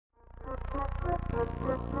All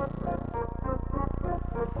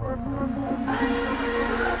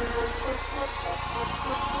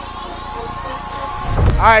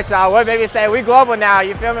right, y'all, what baby say? We global now,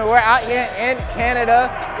 you feel me? We're out here in Canada,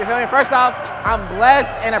 you feel me? First off, I'm blessed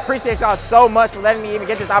and appreciate y'all so much for letting me even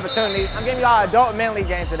get this opportunity. I'm giving y'all adult men league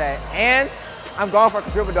game today, and I'm going for a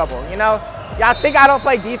quadruple double, you know? Y'all think I don't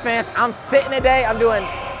play defense. I'm sitting today, I'm doing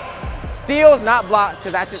steals, not blocks,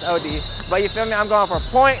 because that's just OD. But you feel me? I'm going for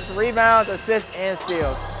points, rebounds, assists, and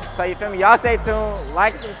steals. So you feel me? Y'all stay tuned,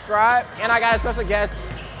 like, subscribe, and I got a special guest,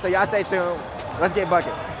 so y'all stay tuned. Let's get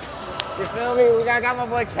buckets. You feel me? We got my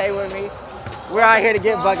boy K with me. We're out here to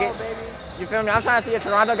get buckets. You feel me? I'm trying to see a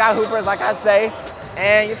Toronto guy hoopers, like I say.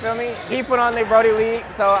 And you feel me? He put on the Brody League,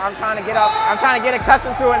 so I'm trying to get up. I'm trying to get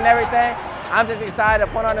accustomed to it and everything. I'm just excited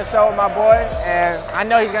to put on the show with my boy, and I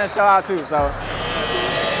know he's gonna show out too. So.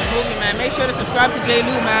 Movie, man. Make sure to subscribe to Jlew,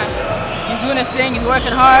 man. He's doing his thing. He's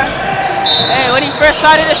working hard. Hey, when he first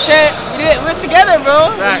started this shit, we're together,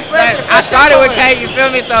 bro. Right. I started with K, you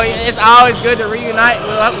feel me? So it's always good to reunite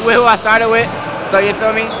with who I started with. So you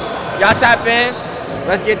feel me? Y'all tap in.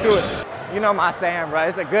 Let's get to it. You know my saying, bro.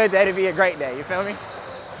 It's a good day to be a great day. You feel me?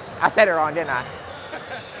 I said it wrong, didn't I?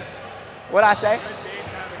 What'd I say?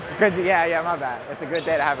 Good. Yeah, my bad. It's a good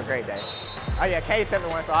day to have a great day. Oh yeah, K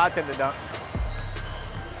attempted one, so I'll attempt to dunk.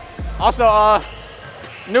 Also,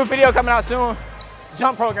 new video coming out soon.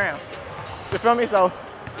 Jump program. You feel me? So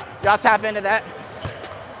y'all tap into that.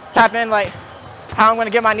 Tap in like how I'm gonna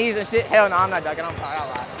get my knees and shit. Hell no, I'm not dunking. I'm sorry, I'll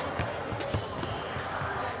lie.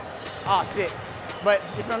 Oh shit. But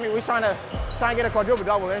you feel me? We trying to get a quadruple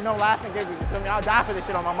double. There's no laughing giggles. You feel me? I'll die for this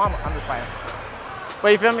shit on my mama. I'm just playing.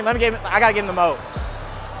 But you feel me? I gotta get in the mode.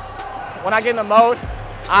 When I get in the mode,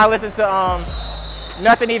 I listen to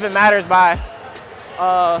Nothing Even Matters by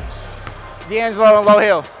D'Angelo and Low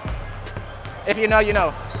Hill. If you know, you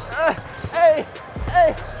know. Hey,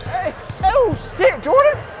 oh shit,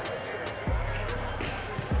 Jordan.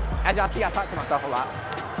 As y'all see, I talk to myself a lot.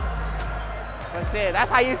 But shit, that's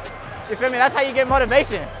how you feel me? That's how you get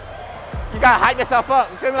motivation. You gotta hype yourself up.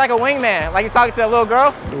 You feel me? Like a wingman, like you're talking to a little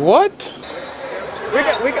girl. What? We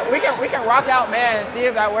can rock out, man, and see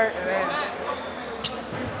if that works.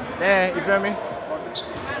 Then you feel me?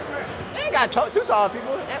 They ain't got too tall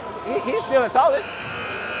people. He's still the tallest.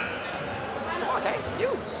 Come on, K,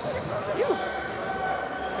 you.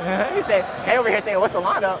 He said, K over here saying, what's the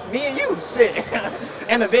lineup? Me and you, shit.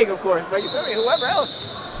 And the big, of course. But you feel me? Whoever else.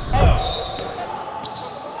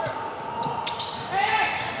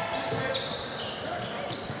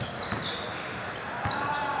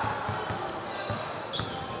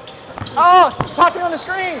 Oh, talk to me on the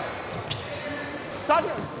screen. Talk to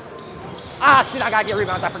me. Ah, shit, I gotta get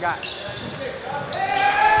rebounds. I forgot.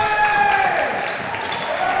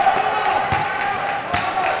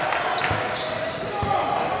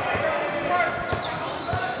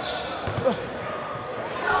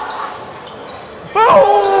 Boom!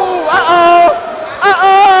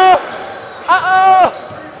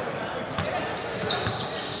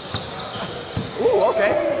 Ooh,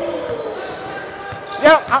 okay.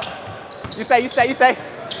 Yep. You stay.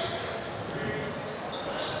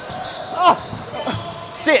 Oh,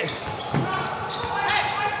 shit.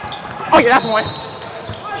 Oh yeah, that's one.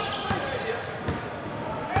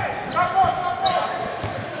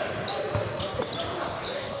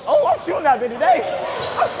 Oh, I'm shooting that bit today.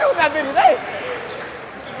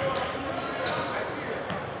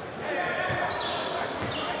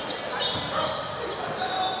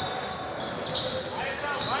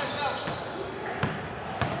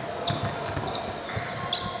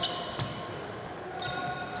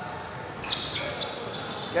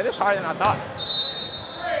 Yeah, this is harder than I thought.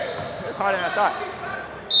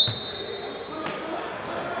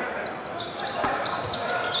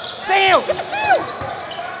 Damn, get the steal!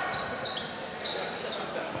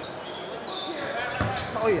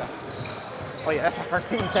 Oh yeah, that's our first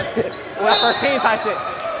team type shit. Well, that's first team type shit.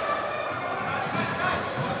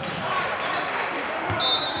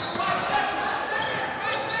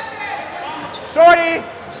 Shorty!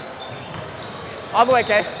 All the way,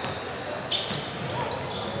 K.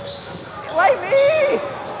 Like me!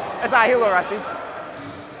 That's how he a little rusty.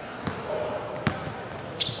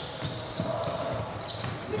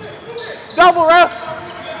 Double, bro.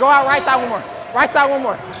 Go out right side one more. Right side one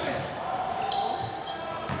more.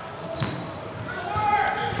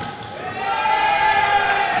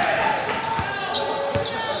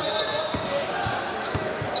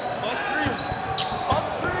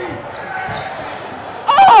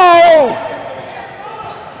 Oh!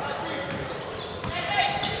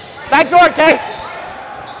 Back door, K.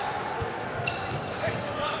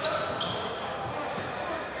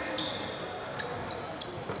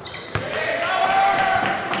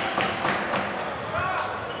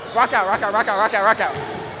 Rock out, rock out, rock out, rock out, rock out.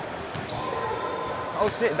 Oh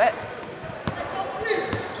shit, bet.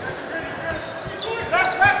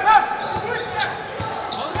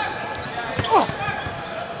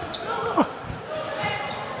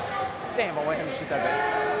 Damn, I want him to shoot that bet.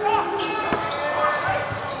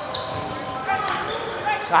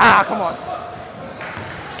 Ah, come on.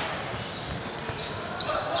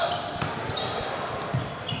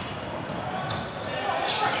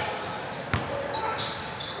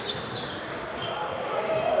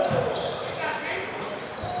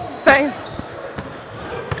 Same.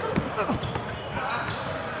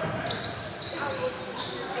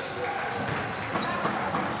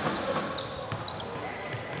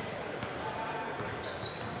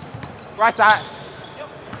 Right side.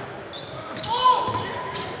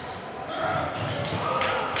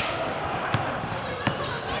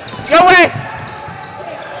 Your way.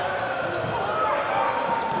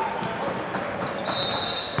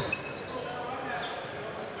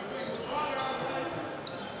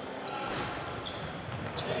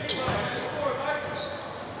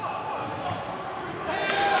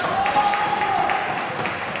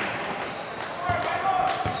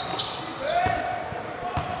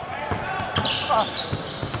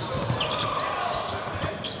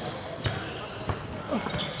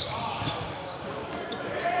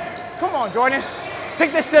 Come on, Jordan.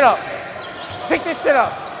 Pick this shit up. Pick this shit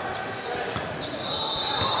up.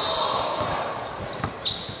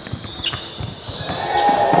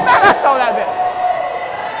 I saw that bit.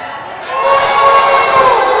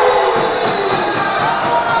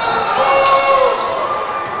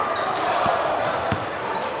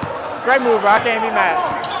 Great move, bro. I can't be mad.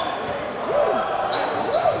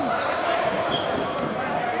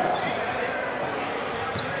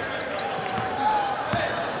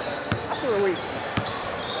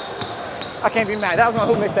 I can't be mad. That was my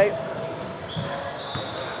hoop mixtape.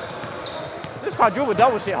 This quadruple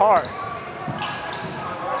double shit hard.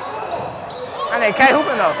 And they can't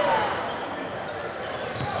hooping though.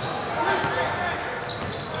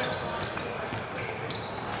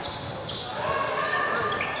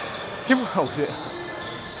 Oh shit.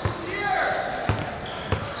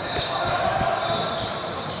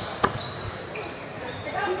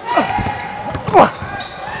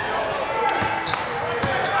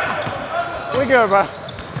 We good, bro.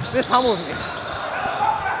 This humbles me.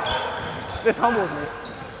 This humbles me.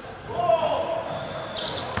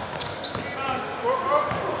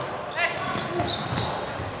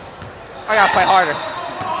 I gotta play harder.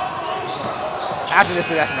 After this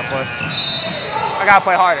possession, of course. I gotta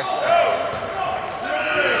play harder.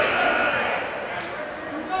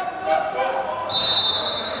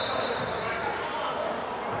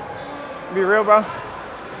 Be real, bro. You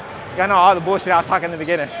gotta know all the bullshit I was talking in the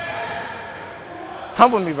beginning. It's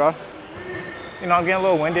humbling me, bro. You know, I'm getting a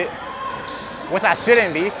little winded, which I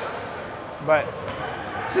shouldn't be, but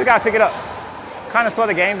just gotta pick it up. Kind of slow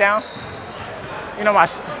the game down. You know, my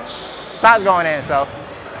shot's going in, so.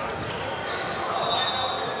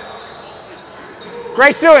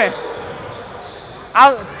 Great shooting.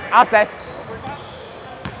 I'll stay.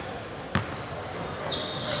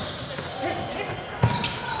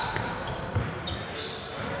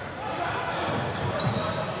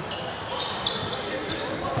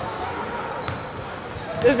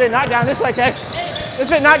 This bit not down this way, Kay. This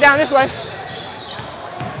bit not down this way.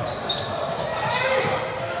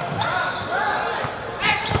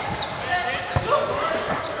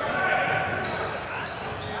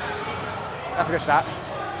 That's a good shot.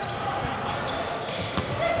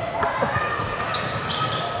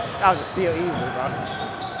 That was a steal easily, bro.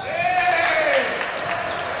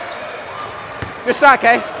 Good shot,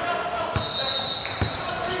 Kay.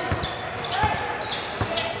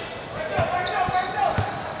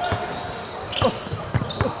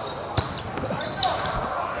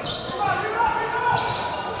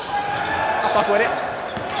 Fuck with it.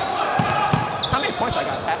 How many points I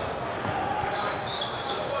got, Pat?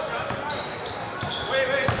 Wait.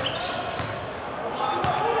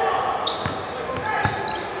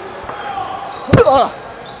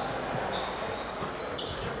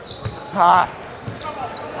 Ah.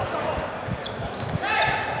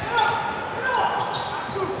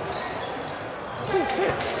 Oh,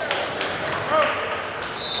 shit.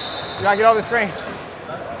 You gotta get over the screen.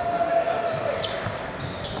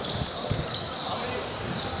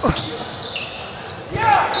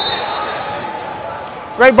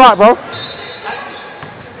 Great block, bro.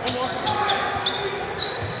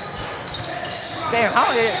 Damn,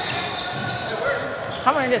 how am I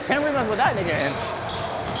gonna get 10 rebounds with that nigga in?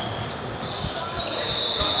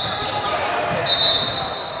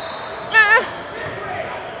 Nah.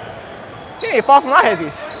 He ain't fall from my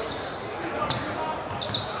headies.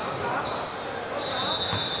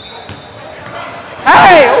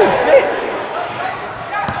 Hey! Oh, shit!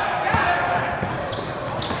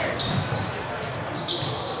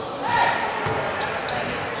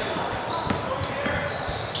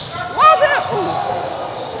 Wow, man!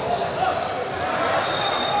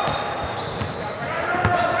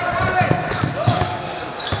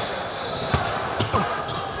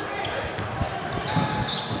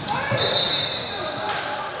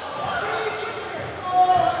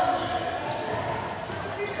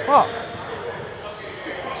 Fuck.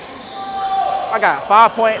 I got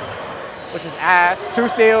 5 points, which is ass. 2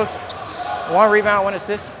 steals, 1 rebound, 1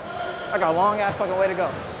 assist. I got a long ass fucking way to go.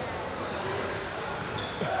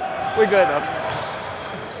 We good though.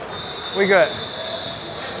 We good.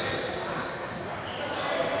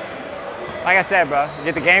 Like I said, bro,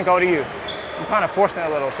 get the game go to you. I'm kind of forcing it a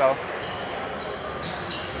little, so.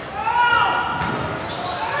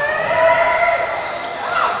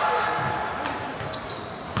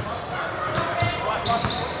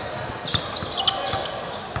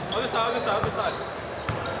 Other side.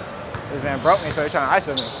 This man broke me, so he's trying to ice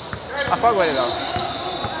with me. I fuck with it though.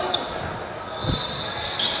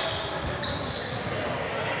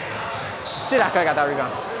 Shit, I could have got that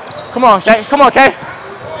rebound. Come on, Shay. Come on, Kay.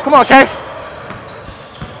 Come on, Kay.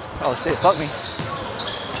 Oh shit, fuck me.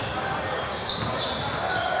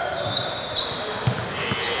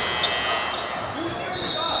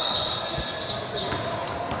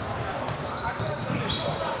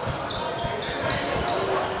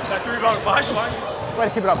 That's the rebound. Behind you. Way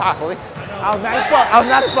to keep it up high, fully. I was mad as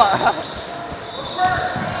fuck.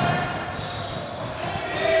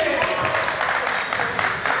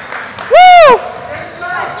 Woo!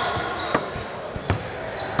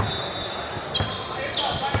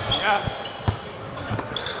 Yeah.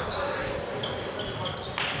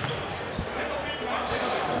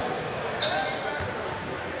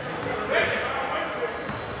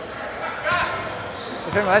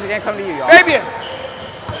 Let the game come to you, y'all. Fabian!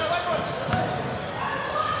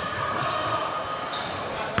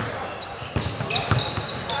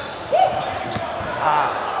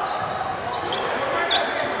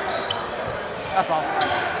 That's all.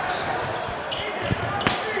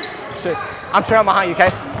 Shit. I'm trailing behind you,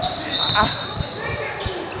 Kay.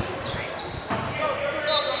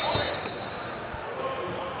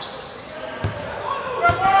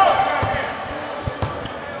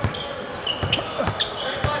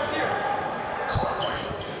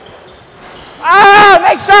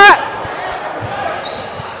 Make shots!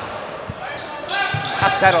 I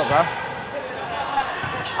settled, bro.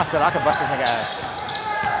 I said I could bust this nigga ass.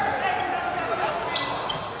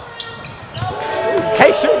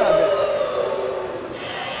 Hey, shoot that bit.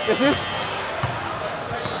 This you?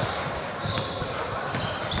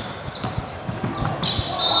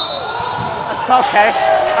 That's tough, Kay.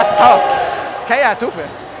 That's tough. Kay ass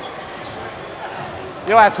hooping.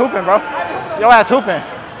 Yo ass hooping, bro. Yo ass hooping.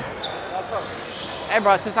 Hey,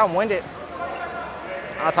 bro, since I'm winded,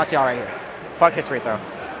 I'll talk to y'all right here. Fuck his free throw.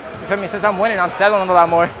 You feel me? Since I'm winning, I'm settling a lot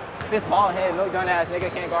more. This bald head, no gun ass nigga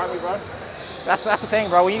can't guard me, bro. That's the thing,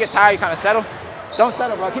 bro. When you get tired, you kind of settle. Don't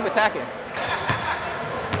settle, bro. Keep attacking.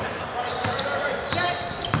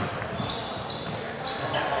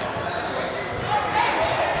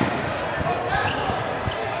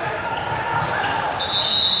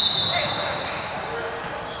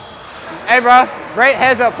 Hey, bro. Great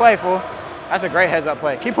heads up play, fool. That's a great heads up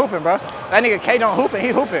play. Keep hooping, bro. That nigga K don't hooping, he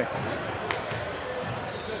hooping.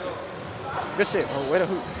 Good shit, bro. Way to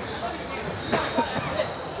hoop.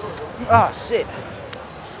 Oh, shit.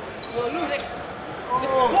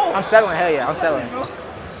 I'm settling, hell yeah, I'm settling.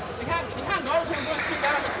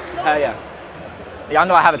 Hell yeah. Y'all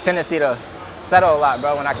know I have a tendency to settle a lot,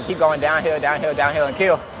 bro, when I can keep going downhill, downhill, downhill, and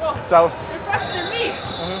kill. So. You're faster than me.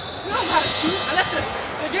 You don't gotta shoot unless they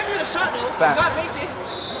give you the shot, though, so you gotta make it.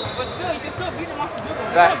 But still, you can still beat them off the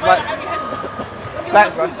dribble.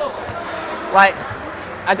 Facts, bro. Like,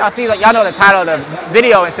 as y'all see, like, y'all know the title of the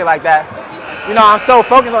video and shit like that. You know, I'm so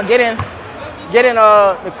focused on getting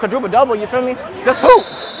the quadruple double, you feel me? Just hoop.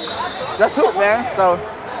 Just hoop, man. So,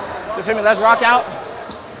 you feel me? Let's rock out.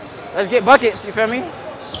 Let's get buckets, you feel me?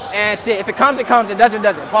 And shit, if it comes, it comes. It doesn't, it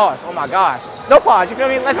doesn't. Pause. Oh my gosh. No pause, you feel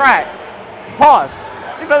me? Let's ride. Pause.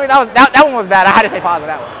 You feel me? That one was bad. I had to say pause with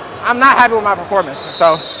that one. I'm not happy with my performance.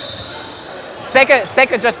 So,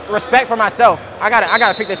 sake of just respect for myself, I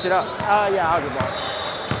gotta pick this shit up. Yeah, I'll get that.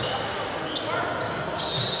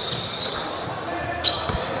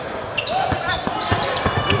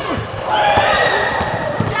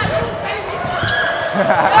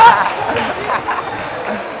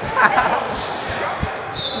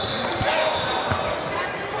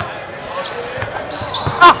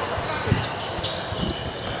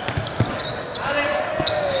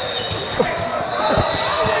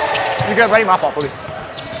 You good, buddy? My fault, buddy.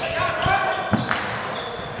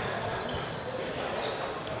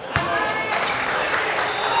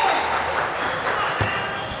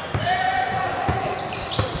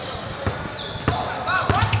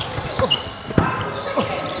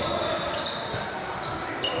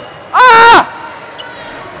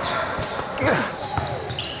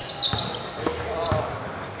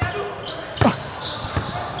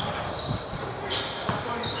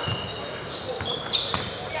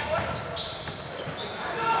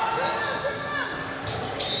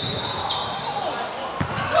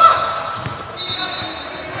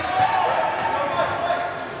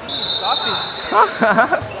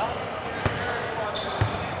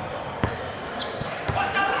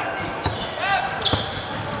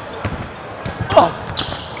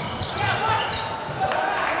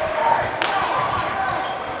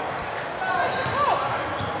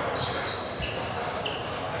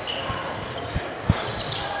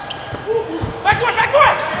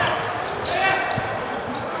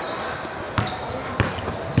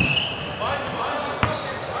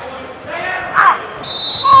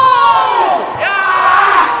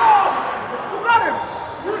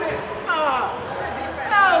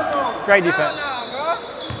 Great defense.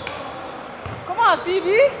 Come on,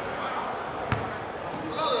 CB.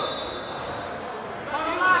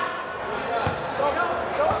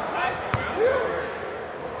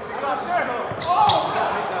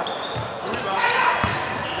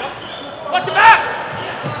 Watch your back!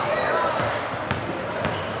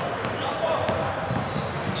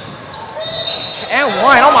 And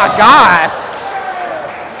one. Oh my gosh.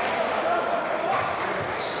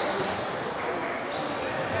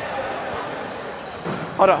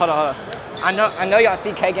 Hold on. I know y'all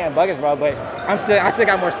see K getting buckets, bro, but I still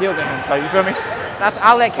got more steals than him. So you feel me?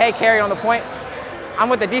 I'll let K carry on the points. I'm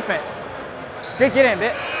with the defense. Get in,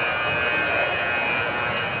 bit.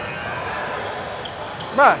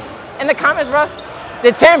 Bro, in the comments, bro,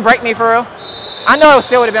 did 10 break me for real? I know it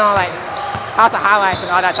still would have been on like House of Highlights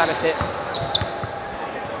and all that type of shit.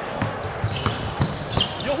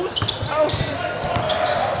 Yo, who's...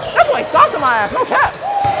 That boy stops on my ass, no cap.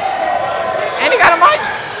 And he got a mic.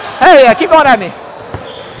 Hell yeah, keep going at me.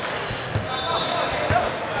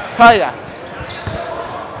 Hell yeah.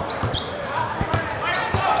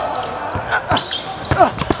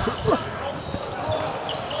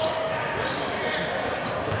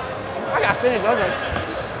 I got finished, okay.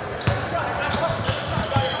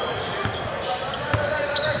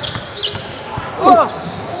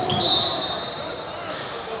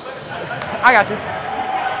 I got you.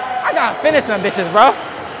 I gotta finish them bitches, bro.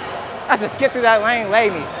 That's a skip through that lane,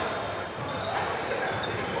 lay me.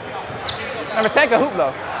 Number 10 can hoop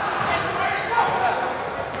though.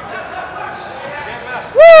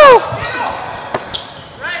 Woo!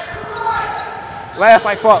 Last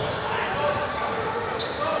like fuck.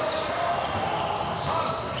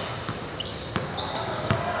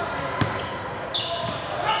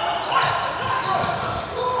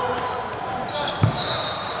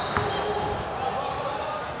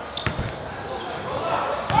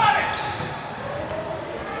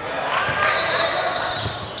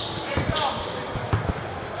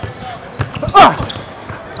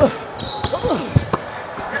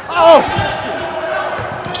 Oh!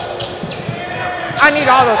 I need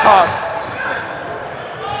all those calls.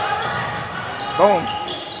 Boom.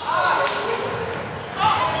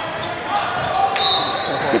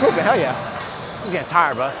 Keep moving, hell yeah. I'm getting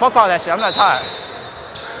tired, bro. Fuck all that shit, I'm not tired.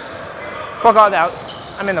 Fuck all that.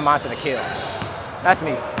 I'm in the mindset to kill. That's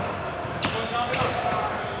me.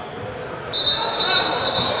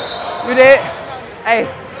 You did? Hey,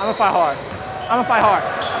 I'm gonna fight hard. I'm gonna fight hard.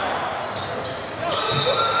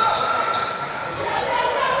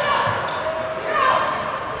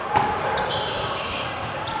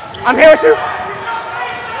 I'm here with you.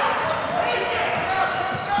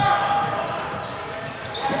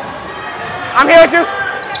 I'm here with you.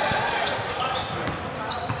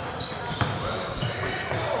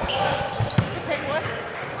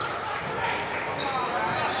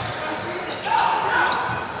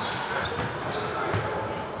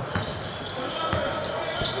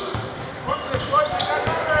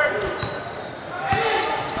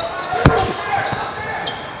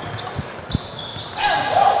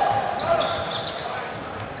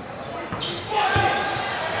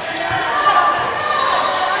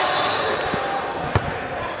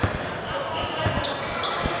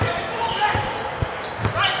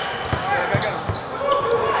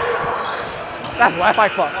 That's why I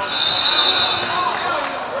fight fuck.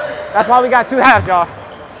 That's why we got 2 halves, y'all.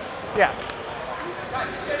 Yeah.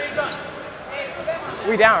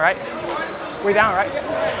 We down, right? We down, right?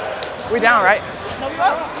 We down, right?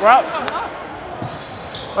 We're up.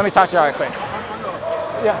 Let me talk to y'all real quick.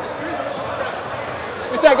 Yeah.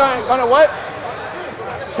 You said going to what?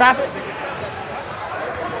 Traffic?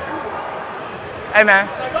 Hey man.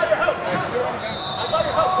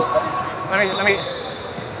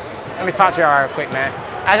 Let me talk to y'all real quick, man.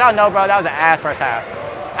 As y'all know, bro, that was an ass first half.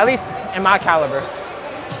 At least in my caliber.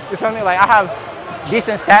 You feel me? Like, I have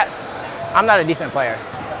decent stats. I'm not a decent player.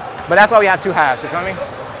 But that's why we have two halves, you feel me?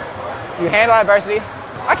 You handle adversity.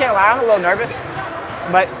 I can't lie, I'm a little nervous.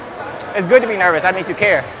 But it's good to be nervous. That makes you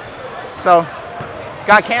care. So,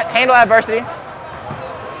 gotta handle adversity.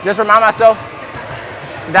 Just remind myself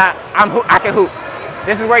that I can hoop.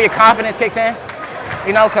 This is where your confidence kicks in.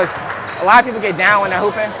 You know, because a lot of people get down when they're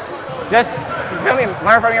hooping. Just, you feel me,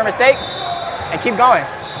 learn from your mistakes and keep going.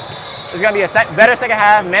 It's gonna be a better second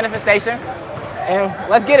half, manifestation, and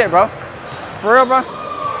let's get it, bro. For real, bro,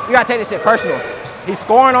 you gotta take this shit personal. He's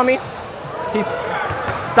scoring on me. He's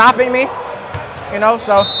stopping me, you know,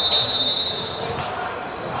 so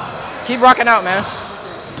keep rocking out, man.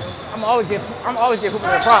 I'm always get hooping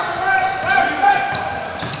with a prop.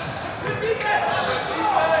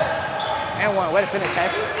 And one, way to finish, okay?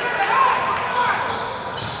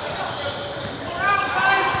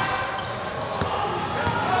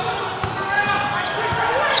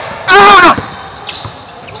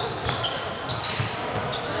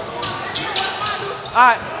 All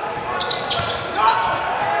right.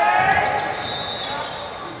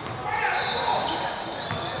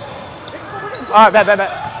 All right, bet.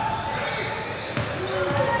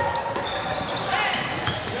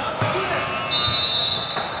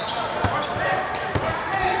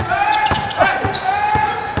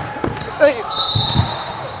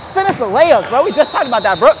 Finish the layups, bro. We just talked about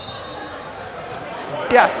that, Brooks.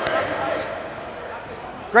 Yeah.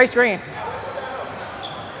 Great screen.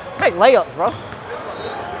 Make layups, bro.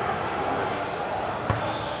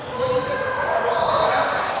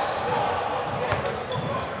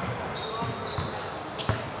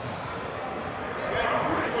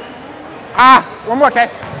 One more, okay?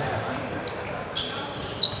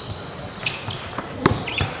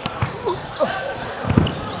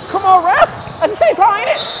 Come on, ref. That's the same call, ain't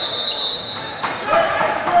it?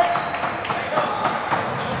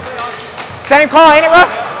 Same call, ain't it, ref?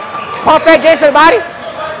 Pump that game to the body.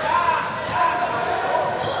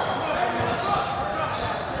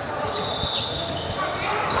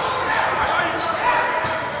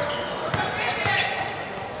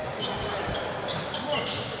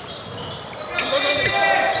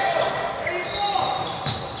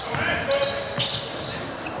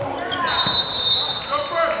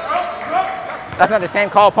 That's not the same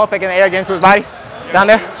call, pump fake in the air, get into his body. Down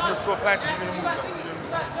there. Right.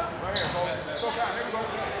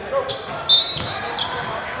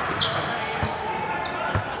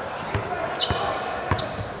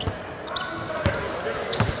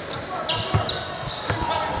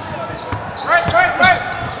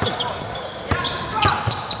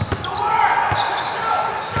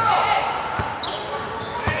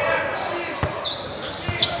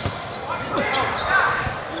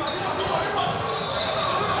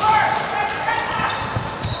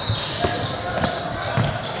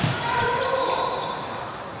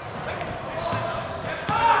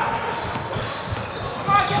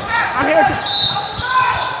 I'm here to...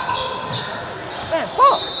 Man,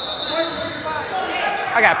 fuck.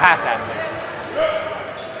 I gotta pass that.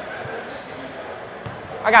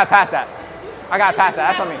 I gotta pass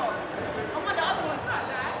that. That's on me.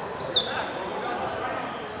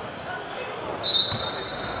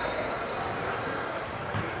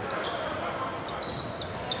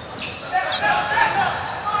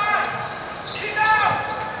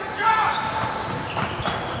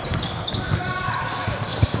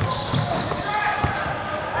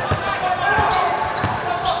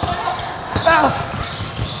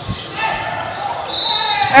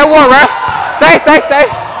 And one, ref. Stay.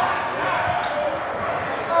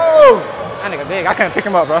 Oh, that nigga big. I couldn't pick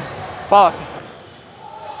him up, bro. Pause.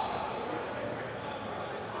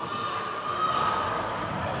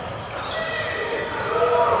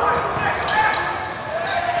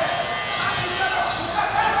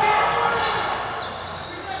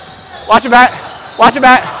 Watch your back.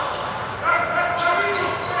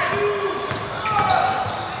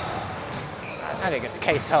 That nigga's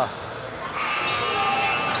case tough.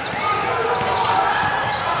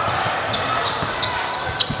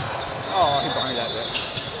 Oh, he burned that bitch.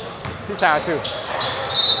 He's tired too.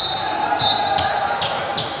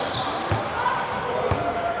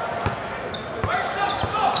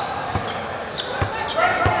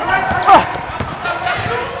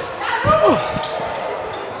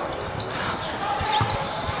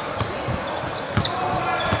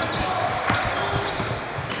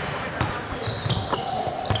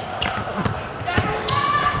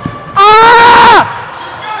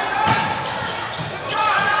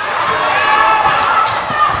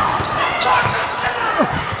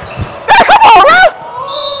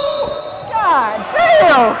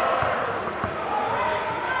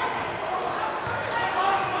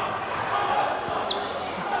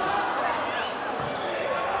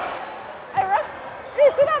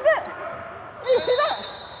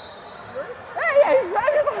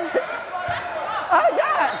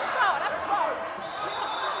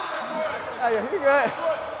 you good.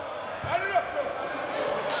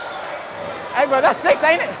 Hey, bro, that's 6,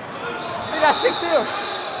 ain't it? You got 6 steals.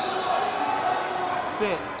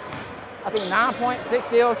 Shit. I think 9 points, 6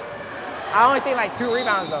 steals. I only think like 2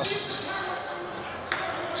 rebounds though.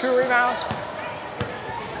 2 rebounds.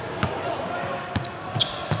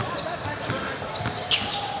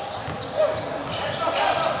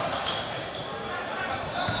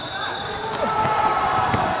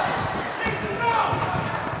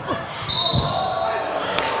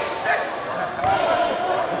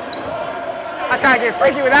 I'm trying to get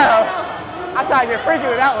freaky with that one. I'm trying to get freaky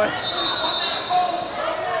with that one.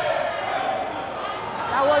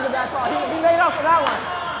 That was a bad call. He made up for that one.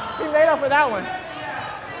 He made up for that one.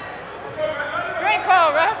 Great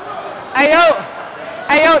call, ref. Hey, yo.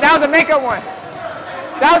 Hey, yo, that was a makeup one.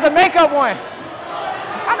 That was a makeup one.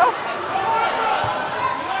 I know.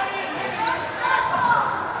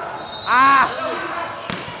 Ah.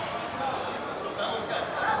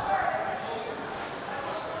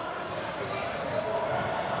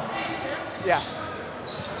 Yeah.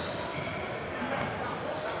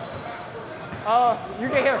 Oh, you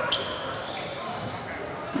get here.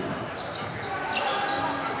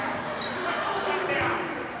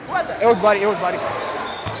 What the? It was Buddy. It was Buddy.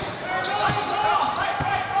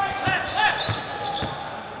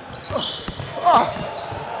 Oh.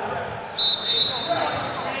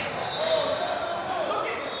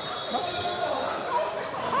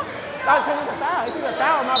 That's because it's a foul. He took a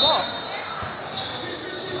foul on my ball.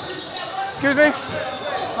 Excuse me?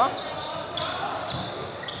 Huh?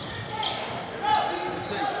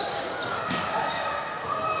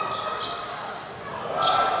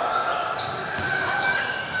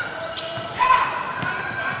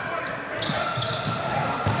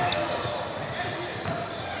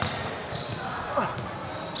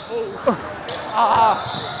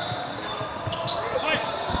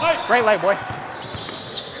 Great late, boy.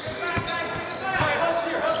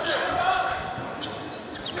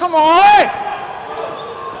 Come on!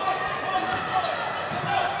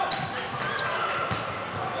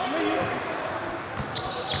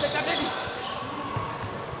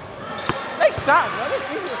 Make shots, bro.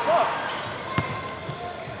 It's easy as fuck.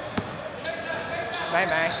 Bang,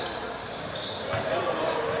 bang.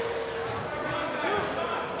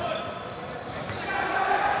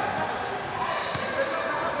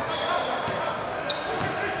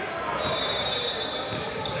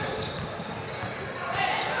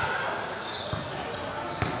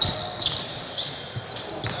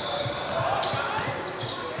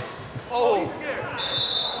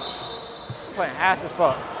 I'm playing ass as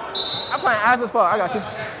fuck. I'm playing ass as fuck. I got you.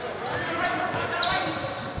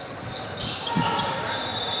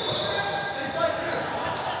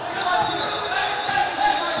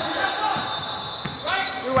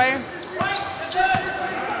 You waiting?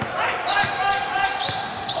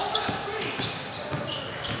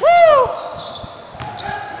 Woo!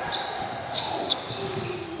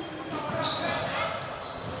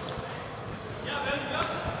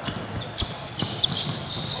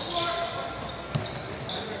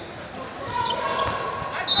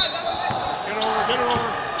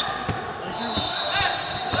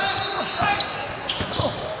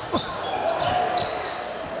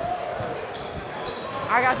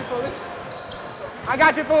 I got you, Foley. I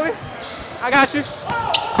got you, Foley. I got you.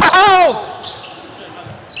 Oh!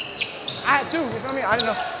 I had 2, you feel me? I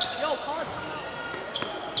didn't know. Yo, call it.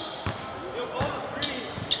 Yo, call the screen.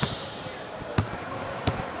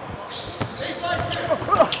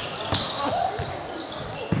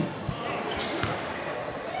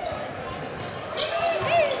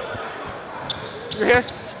 You're here?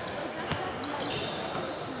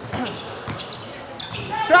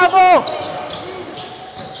 Trouble!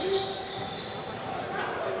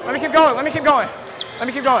 Let me keep going, let me keep going. Let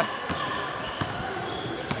me keep going.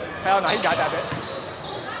 Hell no, he got that bit.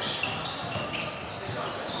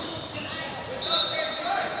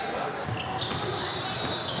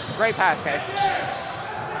 Great pass, Kay.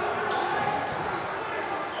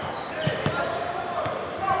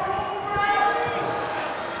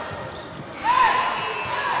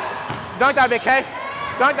 Dunk that bit, Kay.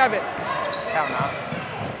 Dunk that bit. Hell no.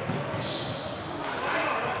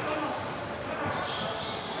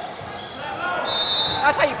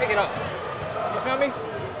 That's how you pick it up. You feel me?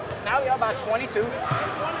 Now we are about 22.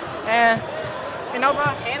 And, you know, bro,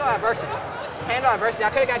 handle adversity. Handle adversity. I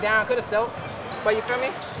could have got down, could have silked. But you feel me?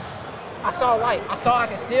 I saw light. I saw I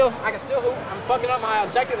can still hoop. I'm fucking up my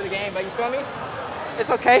objective of the game, but you feel me? It's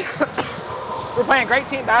okay. We're playing great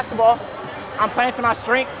team basketball. I'm playing to my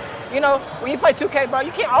strengths. You know, when you play 2K, bro,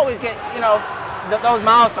 you can't always get, you know, those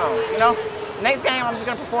milestones, you know? Next game, I'm just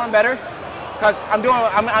going to perform better. Because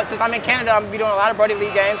since I'm in Canada, I'm gonna be doing a lot of Brody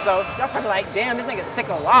League games. So y'all probably like, damn, this nigga's sick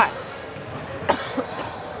a lot.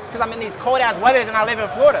 It's because I'm in these cold ass weathers and I live in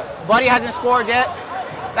Florida. Buddy hasn't scored yet.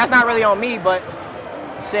 That's not really on me, but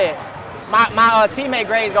shit. My teammate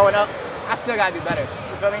grade's going up. I still gotta do better.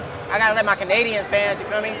 You feel me? I gotta let my Canadian fans, you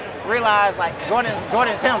feel me, realize like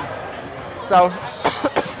Jordan's him. So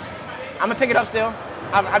I'm gonna pick it up still.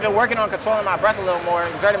 I've been working on controlling my breath a little more,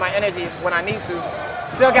 exerting my energy when I need to.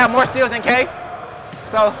 Still got more steals than K.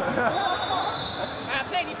 So.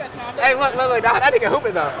 Hey, look, that nigga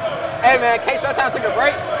hooping though. Hey man, K Showtime took a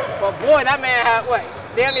break, but boy, that man had what?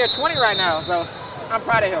 Damn near 20 right now. So I'm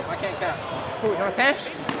proud of him. I can't count. Who? You know what I'm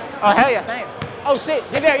saying? Oh hell yeah, same. Oh shit,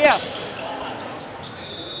 get there, yeah.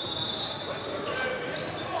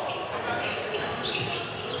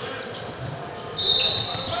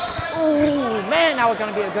 Ooh, man, that was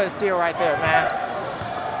gonna be a good steal right there, man.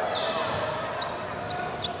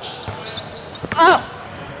 Oh!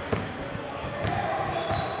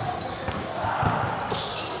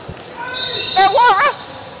 Hey, what?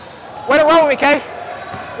 Way to run with me, K.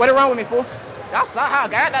 Way to run with me, fool. Y'all saw how I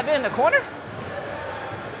got that bit in the corner?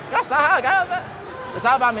 Y'all saw how I got that? It's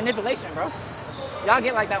all about manipulation, bro. Y'all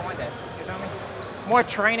get like that one day. You feel me? More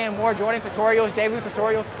training, more Jordan tutorials, Jlewww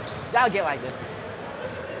tutorials. Y'all get like this.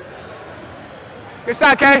 Good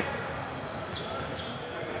shot, K.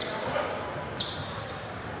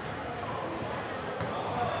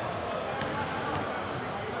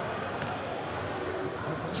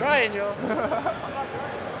 Trying, yo.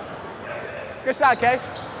 Good shot, K.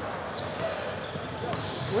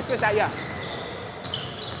 Which is that? Yeah.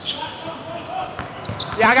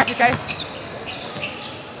 Yeah, I got you, K.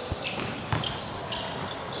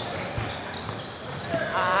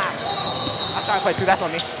 I started to play two. That's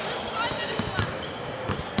on me.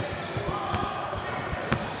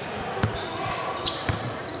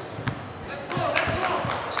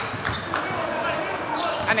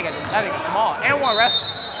 That nigga small. And one ref.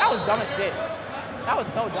 That was dumb as shit. That was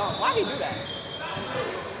so dumb. Why'd he do that?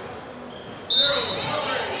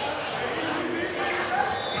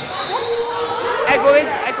 Hey, Bully.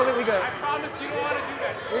 Hey, Bully, we good. I promise you don't want to do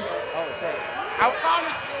that. We good. Oh, shit. I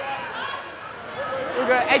promise you. We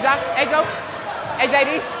good. Hey, John. Hey, Joe. Hey,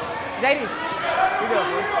 JD. JD. We good,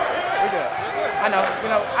 Bully. We good. I know. You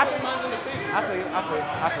know, I feel you. I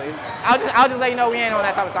feel you. I'll just let you know we ain't on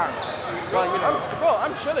that type of time. Well, you know. Bro,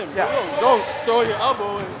 I'm chilling. Yeah. Bro, don't throw your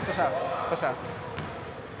elbow and push out. Push out.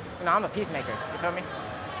 You know, I'm a peacemaker. You feel me?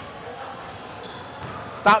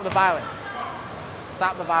 Stop the violence.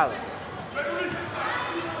 Stop the violence.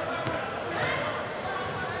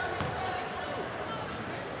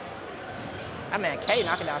 That man K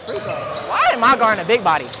knocking down free throws. Why am I guarding a big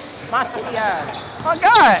body? My skinny ass. Oh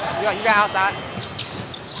God. Yo, you got outside.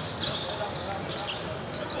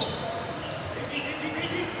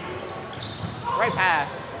 Great pass.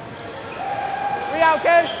 We out,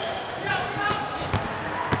 kid.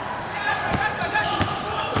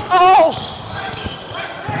 Oh!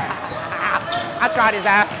 I tried his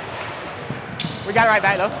ass. We got it right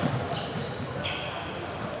back though.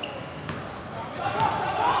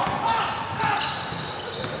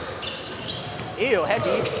 Ew,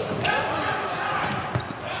 heavy.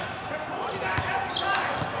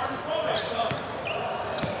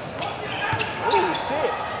 Ooh,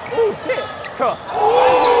 shit. Ooh, shit. Cool.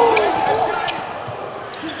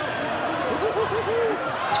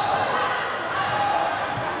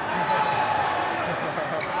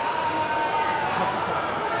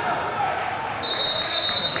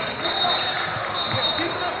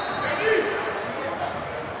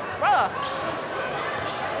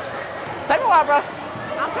 Tell me why, bro.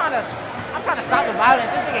 I'm trying to stop the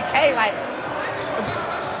violence. This nigga K, like,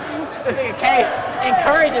 this nigga K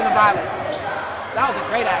encouraging the violence. That was a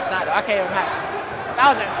great ass shot, though. I can't even imagine.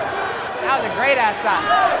 That was a great ass shot.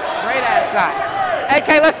 Great ass shot. Hey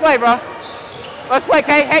K, let's play, bro. Let's play,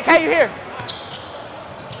 K. Hey K, you here?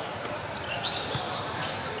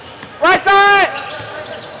 Right side.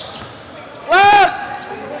 Left.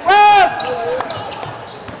 Left.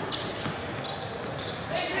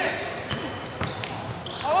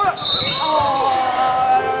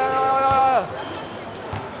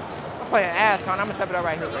 I'm playing ass, Con. I'm gonna step it up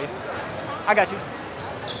right here, please. I got you.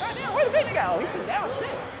 God damn, where the big nigga? Oh, he's sitting down. Shit.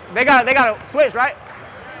 They got to switch, right?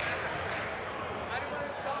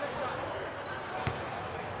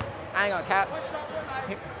 I ain't gonna cap.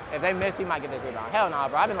 If they miss, he might get this rebound. Hell no,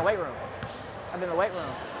 bro. I've been in the weight room.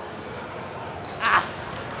 Ah.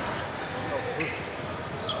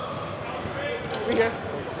 We here.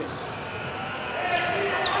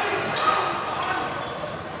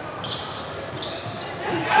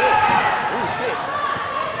 Ooh, shit.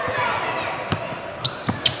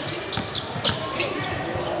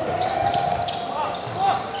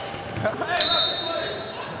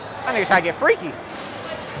 nigga try to get freaky.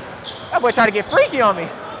 That boy try to get freaky on me.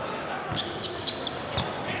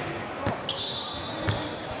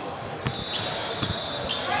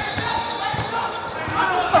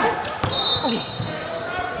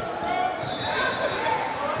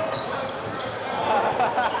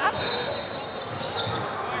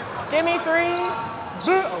 Give me 3.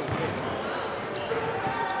 Oh,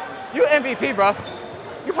 you MVP, bro.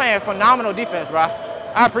 You playing phenomenal defense, bro.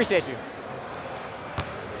 I appreciate you.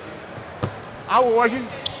 I will reward you.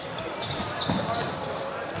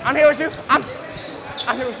 I'm here with you. I'm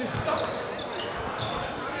here with you.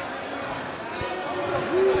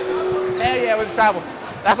 Hell yeah, with the travel.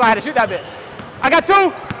 That's why I had to shoot that bit. I got 2.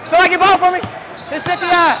 So I get ball for me. Hit 50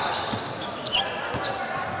 yards.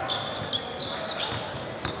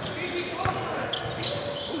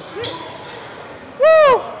 Woo!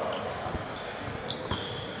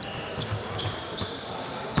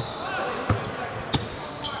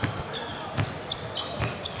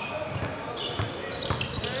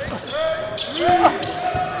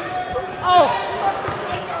 Oh!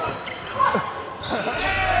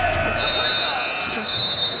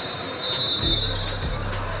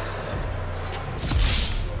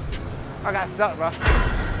 I got stuck, bro.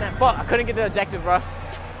 Man, fuck, I couldn't get the objective, bro.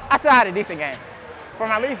 I still had a decent game. For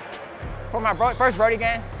my first Brody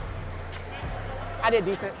game, I did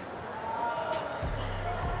decent.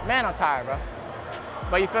 Man, I'm tired, bro.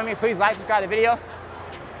 But you feel me? Please like, subscribe to the video.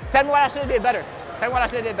 Tell me what I should have did better. Tell me what I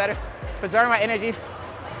should have did better. Preserve my energy,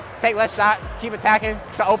 take less shots, keep attacking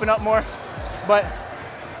to open up more. But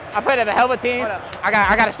I played a hell of a team. I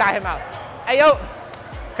got to shout him out. Hey, yo,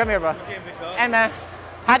 come here, bro. Hey, man,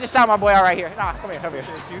 I just shot my boy out right here. Nah, come here.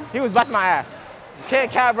 He was busting my ass.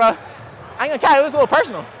 Can't cap, bro. I ain't gonna cap, it was a little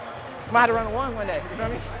personal. Might have to run one day, you feel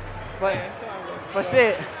me? But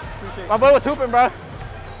shit, my boy was hooping, bro.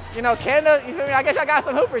 You know, Canada, you feel me? I guess I got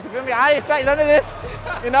some hoopers, you feel me? I didn't expect none of this,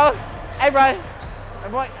 you know? Hey, bro,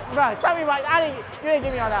 tell me about, you didn't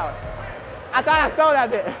give me on that one. I thought I stole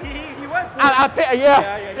that bit. He went for it.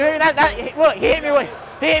 Yeah. You feel me? Look, he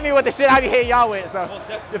hit me with the shit I be hitting y'all with, so.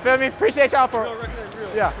 You feel me? Appreciate y'all for,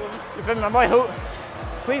 yeah. You feel me? My boy hoop.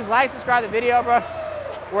 Please like, subscribe to the video, bro.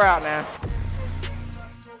 We're out, man.